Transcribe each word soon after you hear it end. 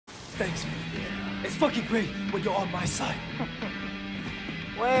thanks me. Yeah. It's fucking great when you're on my side.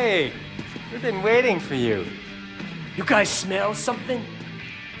 Wei, we've been waiting for you. You guys smell something?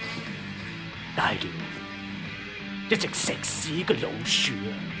 I do. 一直食屎嘅老鼠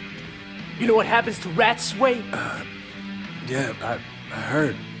啊! You know what happens to rats, Wei? Yeah, I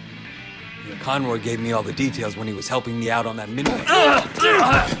heard. Yeah, Conroy gave me all the details when he was helping me out on that midway.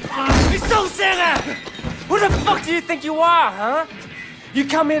 你收聲啊! Who the fuck do you think you are, huh? You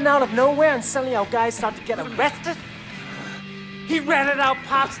come in out of nowhere and suddenly our guys start to get arrested? He ratted out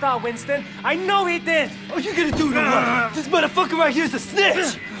pop star Winston. I know he did. Oh, you gonna do no what? This motherfucker right here is a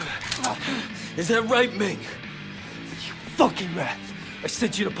snitch. Is that right, Ming? You fucking rat. I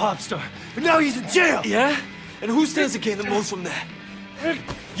sent you to Popstar, but now he's in jail. Yeah? And who stands to gain the most from that?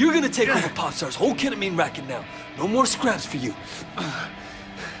 You're gonna take over Popstar's whole ketamine racket now. No more scraps for you.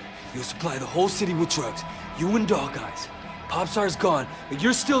 You'll supply the whole city with drugs. You and Dog Eyes. Popstar's gone, but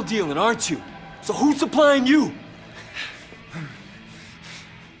you're still dealing, aren't you? So who's supplying you?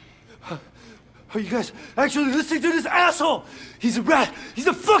 Are you guys actually listening to this asshole? He's a rat. He's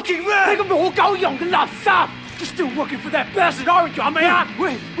a fucking rat. 你個冇狗用嘅垃圾! You're still working for that bastard, aren't you? 係咪啊?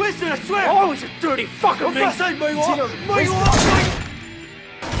 Wait, I swear. I was a dirty fucker, 我發誓唔係我，唔係我。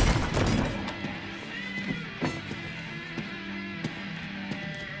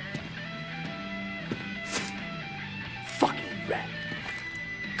Fucking rat.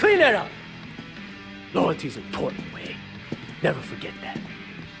 Clean that up. Loyalty's important, Wei. Never forget that.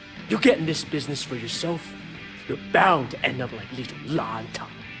 You get in this business for yourself, you're bound to end up like little Lan Tang.